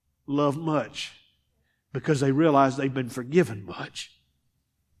love much, because they realize they've been forgiven much.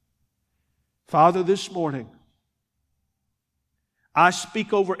 Father, this morning, I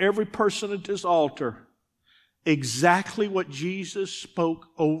speak over every person at this altar exactly what Jesus spoke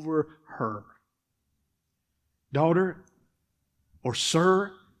over her. Daughter, or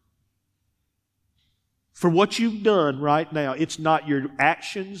sir, for what you've done right now, it's not your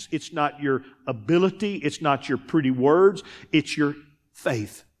actions, it's not your ability, it's not your pretty words, it's your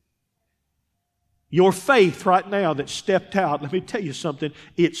faith. Your faith right now that stepped out, let me tell you something,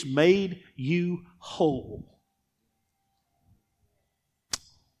 it's made you whole.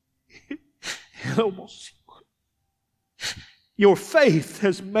 Your faith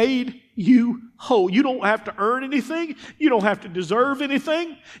has made you whole. You don't have to earn anything. You don't have to deserve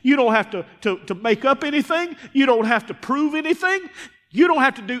anything. You don't have to make up anything. You don't have to prove anything. You don't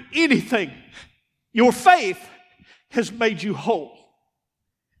have to do anything. Your faith has made you whole.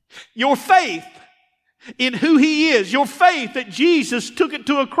 Your faith in who He is, your faith that Jesus took it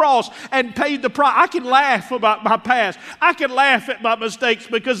to a cross and paid the price. I can laugh about my past. I can laugh at my mistakes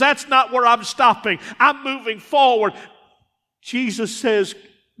because that's not where I'm stopping. I'm moving forward. Jesus says,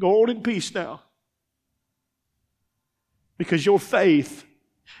 go on in peace now. Because your faith,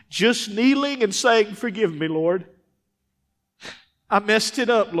 just kneeling and saying, forgive me, Lord. I messed it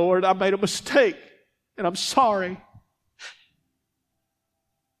up, Lord. I made a mistake and I'm sorry.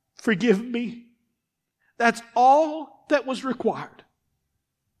 Forgive me. That's all that was required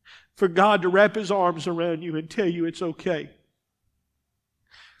for God to wrap His arms around you and tell you it's okay.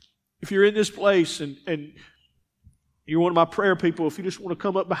 If you're in this place and you're one of my prayer people, if you just want to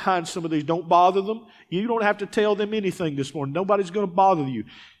come up behind some of these, don't bother them. You don't have to tell them anything this morning. Nobody's going to bother you.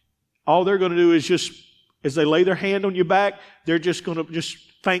 All they're going to do is just, as they lay their hand on your back, they're just going to just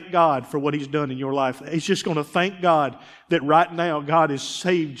thank God for what He's done in your life. He's just going to thank God that right now God has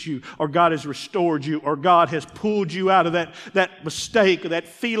saved you, or God has restored you, or God has pulled you out of that mistake, or that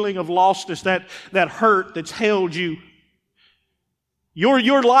feeling of lostness, that hurt that's held you.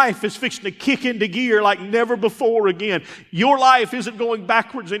 Your life is fixing to kick into gear like never before again. Your life isn't going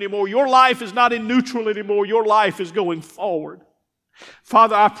backwards anymore. Your life is not in neutral anymore. Your life is going forward.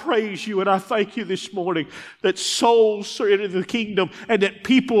 Father, I praise you and I thank you this morning that souls are into the kingdom and that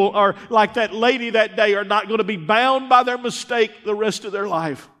people are like that lady that day are not going to be bound by their mistake the rest of their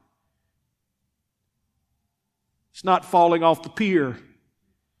life. It's not falling off the pier.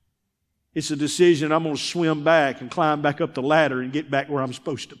 It's a decision. I'm going to swim back and climb back up the ladder and get back where I'm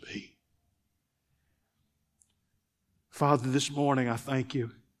supposed to be. Father, this morning I thank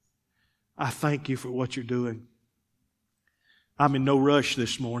you. I thank you for what you're doing. I'm in no rush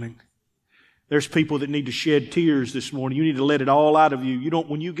this morning. There's people that need to shed tears this morning. You need to let it all out of you.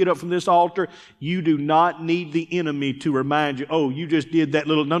 When you get up from this altar, you do not need the enemy to remind you, oh, you just did that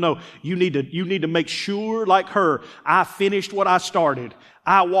little. No. You need to make sure, like her, I finished what I started.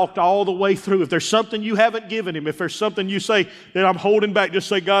 I walked all the way through. If there's something you haven't given Him, if there's something you say that I'm holding back, just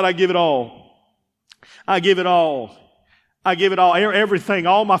say, God, I give it all. I give it all. I give it all. Everything,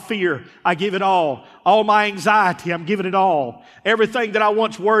 all my fear, I give it all. All my anxiety, I'm giving it all. Everything that I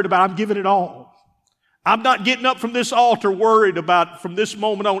once worried about, I'm giving it all. I'm not getting up from this altar worried about, from this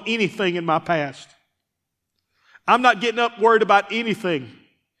moment on, anything in my past. I'm not getting up worried about anything.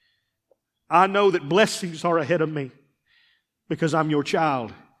 I know that blessings are ahead of me because I'm your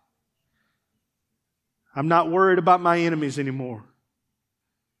child. I'm not worried about my enemies anymore.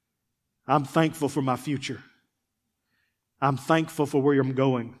 I'm thankful for my future. I'm thankful for where I'm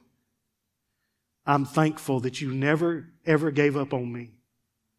going. I'm thankful that you never, ever gave up on me.